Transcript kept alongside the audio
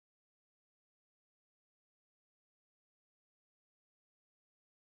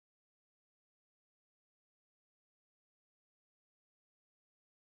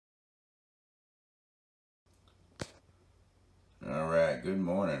Alright, good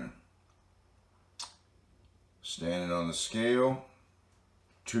morning. Standing on the scale,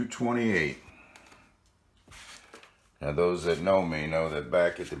 228. Now those that know me know that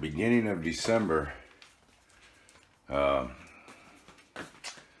back at the beginning of December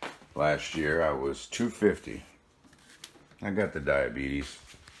last year I was 250. I got the diabetes,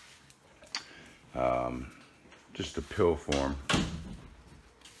 just a pill form,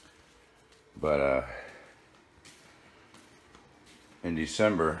 but in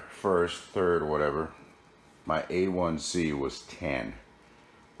December 1st, 3rd, whatever, my A1C was 10,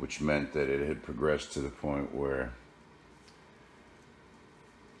 which meant that it had progressed to the point where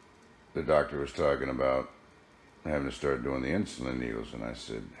the doctor was talking about having to start doing the insulin needles, and I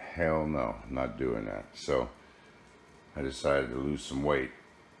said, hell no, I'm not doing that. So I decided to lose some weight.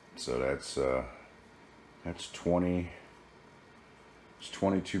 So that's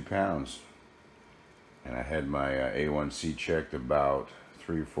 22 pounds. And I had my A1C checked about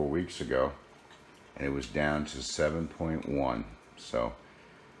 3 or 4 weeks ago, and it was down to 7.1. So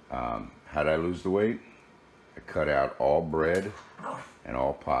how did I lose the weight? I cut out all bread and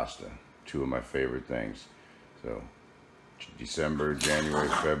all pasta, two of my favorite things. So December, January,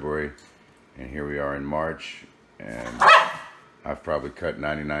 February, and here we are in March, and I've probably cut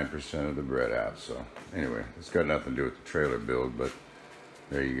 99% of the bread out. So anyway, it's got nothing to do with the trailer build, but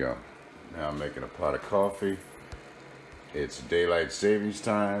there you go. Now I'm making a pot of coffee. It's daylight savings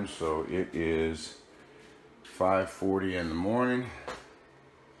time, so it is 5:40 in the morning,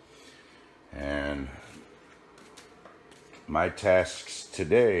 and my tasks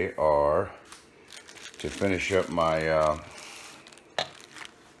today are to finish up my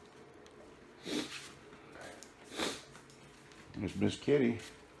Miss Kitty.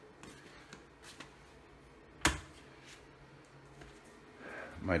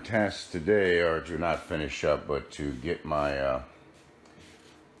 My tasks today are to not finish up, but to get my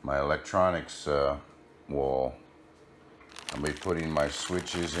my electronics wall. I'll be putting my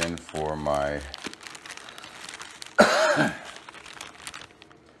switches in for my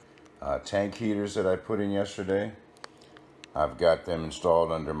tank heaters that I put in yesterday. I've got them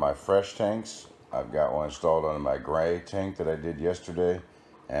installed under my fresh tanks. I've got one installed under my gray tank that I did yesterday,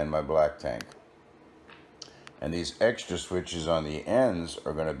 and my black tank. And these extra switches on the ends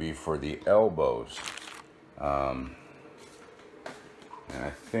are going to be for the elbows. And I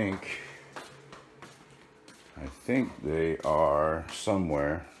think they are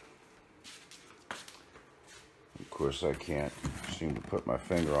somewhere. Of course, I can't seem to put my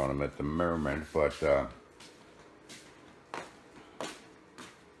finger on them at the moment, but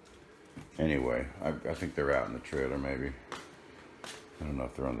anyway, I think they're out in the trailer maybe. I don't know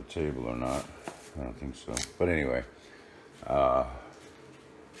if they're on the table or not. I don't think so. But anyway,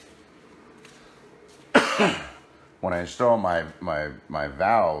 when I install my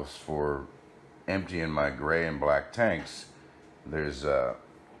valves for emptying my gray and black tanks, there's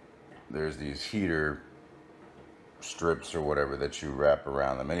these heater strips or whatever that you wrap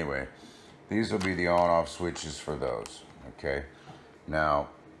around them. Anyway, these will be the on-off switches for those. Okay. Now,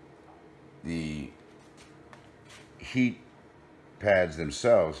 the heat pads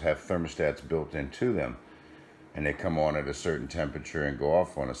themselves have thermostats built into them, and they come on at a certain temperature and go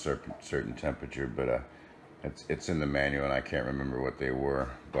off on a certain temperature, but it's in the manual and I can't remember what they were,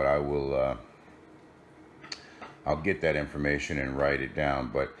 but I will I'll get that information and write it down.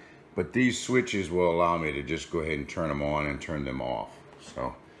 But these switches will allow me to just go ahead and turn them on and turn them off.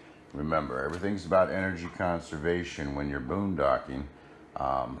 So remember, everything's about energy conservation when you're boondocking.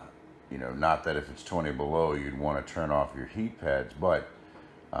 You know, not that if it's 20 below you'd want to turn off your heat pads, but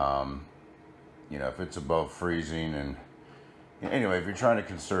you know, if it's above freezing, and anyway, if you're trying to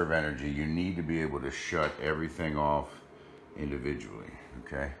conserve energy, you need to be able to shut everything off individually.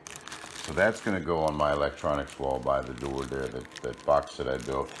 Okay, so that's going to go on my electronics wall by the door there, that box that I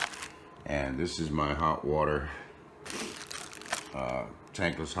built. And this is my hot water,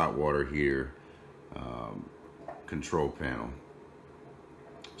 tankless hot water heater control panel.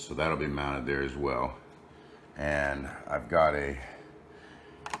 So that'll be mounted there as well. And I've got a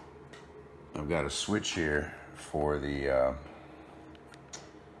switch here for the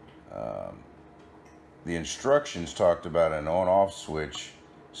instructions talked about an on-off switch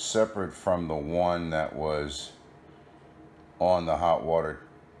separate from the one that was on the hot water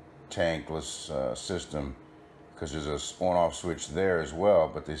tankless system, because there's a on-off switch there as well.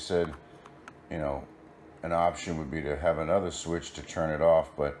 But they said, you know, an option would be to have another switch to turn it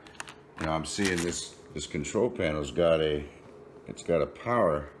off. But you know, I'm seeing this control panel's got a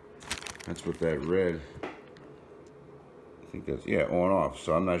power. That's what that red, I think that's, yeah, on off.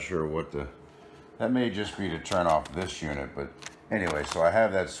 So I'm not sure what that may just be to turn off this unit, but Anyway, so I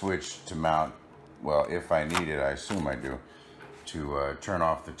have that switch to mount, well, if I need it, I assume I do, to turn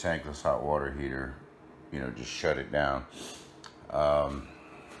off the tankless hot water heater, you know, just shut it down. So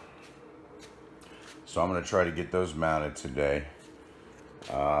I'm going to try to get those mounted today.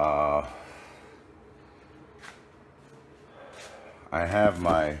 I have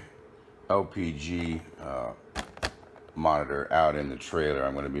my LPG monitor out in the trailer.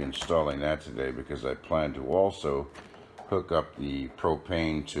 I'm going to be installing that today because I plan to also hook up the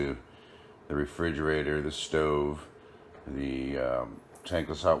propane to the refrigerator, the stove, the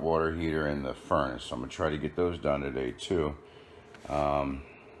tankless hot water heater, and the furnace. So I'm going to try to get those done today too.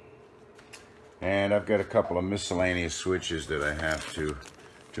 And I've got a couple of miscellaneous switches that I have to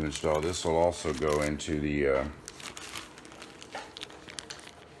install. This will also go into the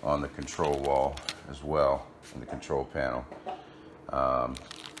on the control wall as well, in the control panel,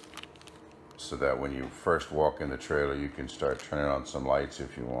 so that when you first walk in the trailer, you can start turning on some lights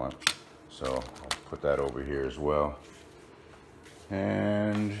if you want. So I'll put that over here as well.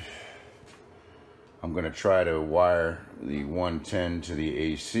 And I'm going to try to wire the 110 to the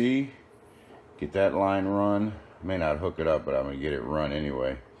AC. Get that line run. May not hook it up, but I'm gonna get it run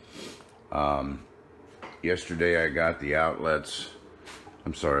anyway. Yesterday I got the outlets,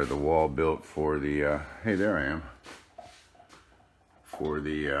 I'm sorry, the wall built for the, hey, there I am, for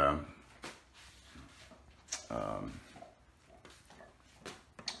the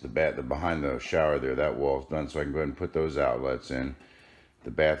behind the shower there. That wall's done, so I can go ahead and put those outlets in.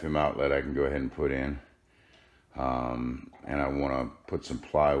 The bathroom outlet I can go ahead and put in. And I want to put some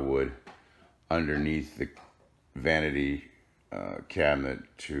plywood underneath the vanity cabinet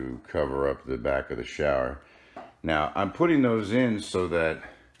to cover up the back of the shower. Now I'm putting those in so that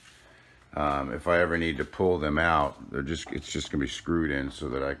if I ever need to pull them out, it's just gonna be screwed in so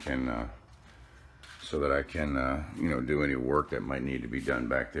that I can you know, do any work that might need to be done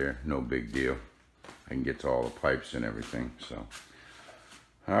back there. No big deal. I can get to all the pipes and everything. So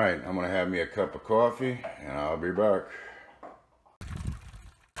all right, I'm gonna have me a cup of coffee and I'll be back.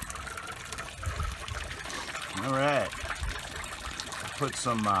 All right, put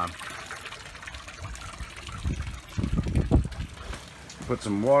some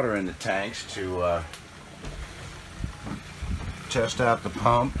water in the tanks to test out the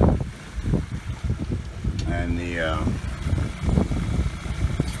pump and the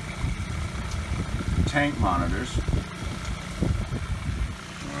tank monitors.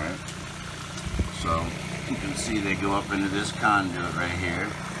 All right, so you can see they go up into this conduit right here,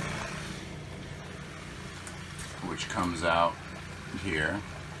 which comes out here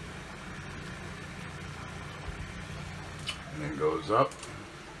and then goes up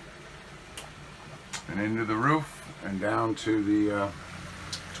and into the roof and down to the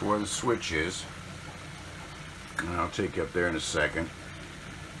to where the switch is, and I'll take you up there in a second.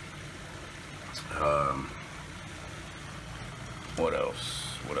 What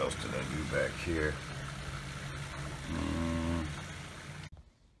else did I do back here?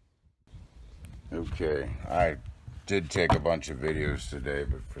 Okay, I did take a bunch of videos today,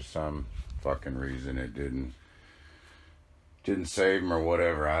 but for some fucking reason it didn't save them or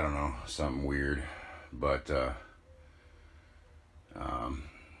whatever. I don't know, something weird. But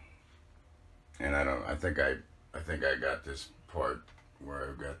and I think I got this part where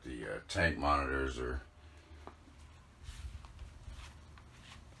I've got the tank monitors, or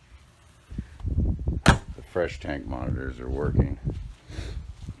the fresh tank monitors are working.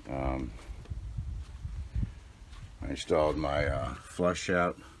 I installed my flush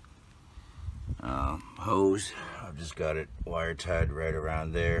out hose. I've just got it wire tied right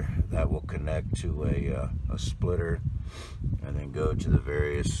around there. That will connect to a splitter and then go to the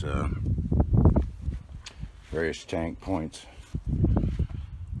various tank points.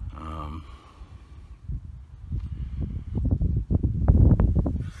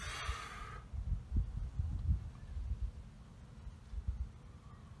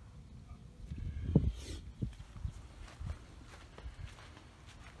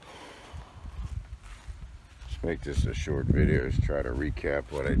 Make this a short video, is try to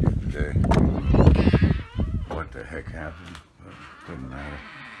recap what I did today. What the heck happened? Doesn't matter.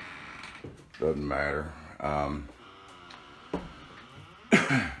 Doesn't matter.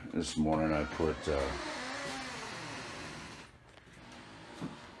 This morning I put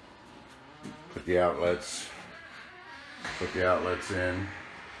the outlets in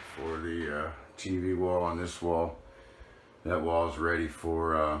for the TV wall on this wall. That wall is ready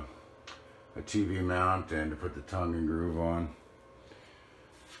for a TV mount and to put the tongue and groove on.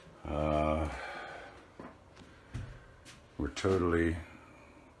 We're totally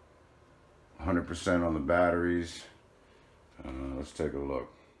 100% on the batteries. Let's take a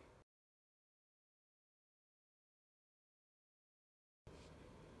look.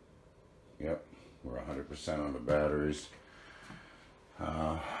 Yep, we're 100% on the batteries.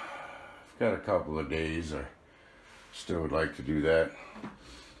 Got a couple of days. I still would like to do that.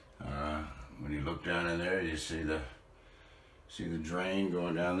 When you look down in there, you see the drain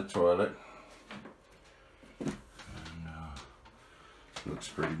going down the toilet. And, looks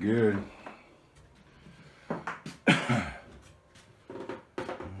pretty good.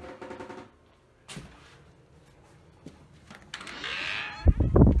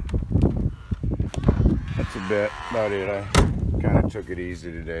 That's about it. I kind of took it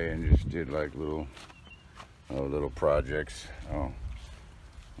easy today and just did like little projects. Oh,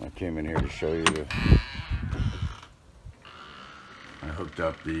 I came in here to show you I hooked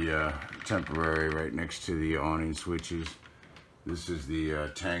up the temporary right next to the awning switches. This is the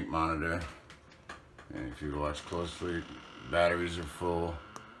tank monitor, and if you watch closely, batteries are full.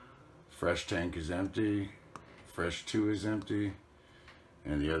 Fresh tank is empty, fresh 2 is empty,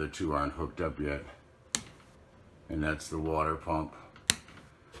 and the other 2 aren't hooked up yet. And that's the water pump.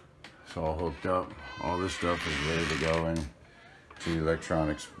 It's all hooked up. All this stuff is ready to go into the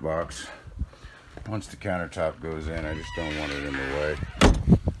electronics box. Once the countertop goes in, I just don't want it in the way.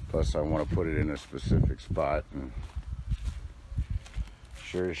 Plus, I want to put it in a specific spot. And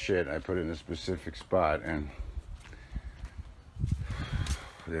sure as shit, I put it in a specific spot, and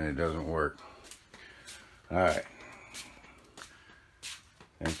then it doesn't work. All right.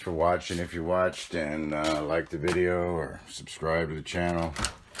 Thanks for watching if you watched, and like the video or subscribe to the channel.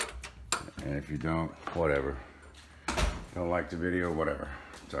 And if you don't, whatever. Don't like the video, whatever.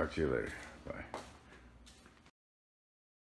 Talk to you later.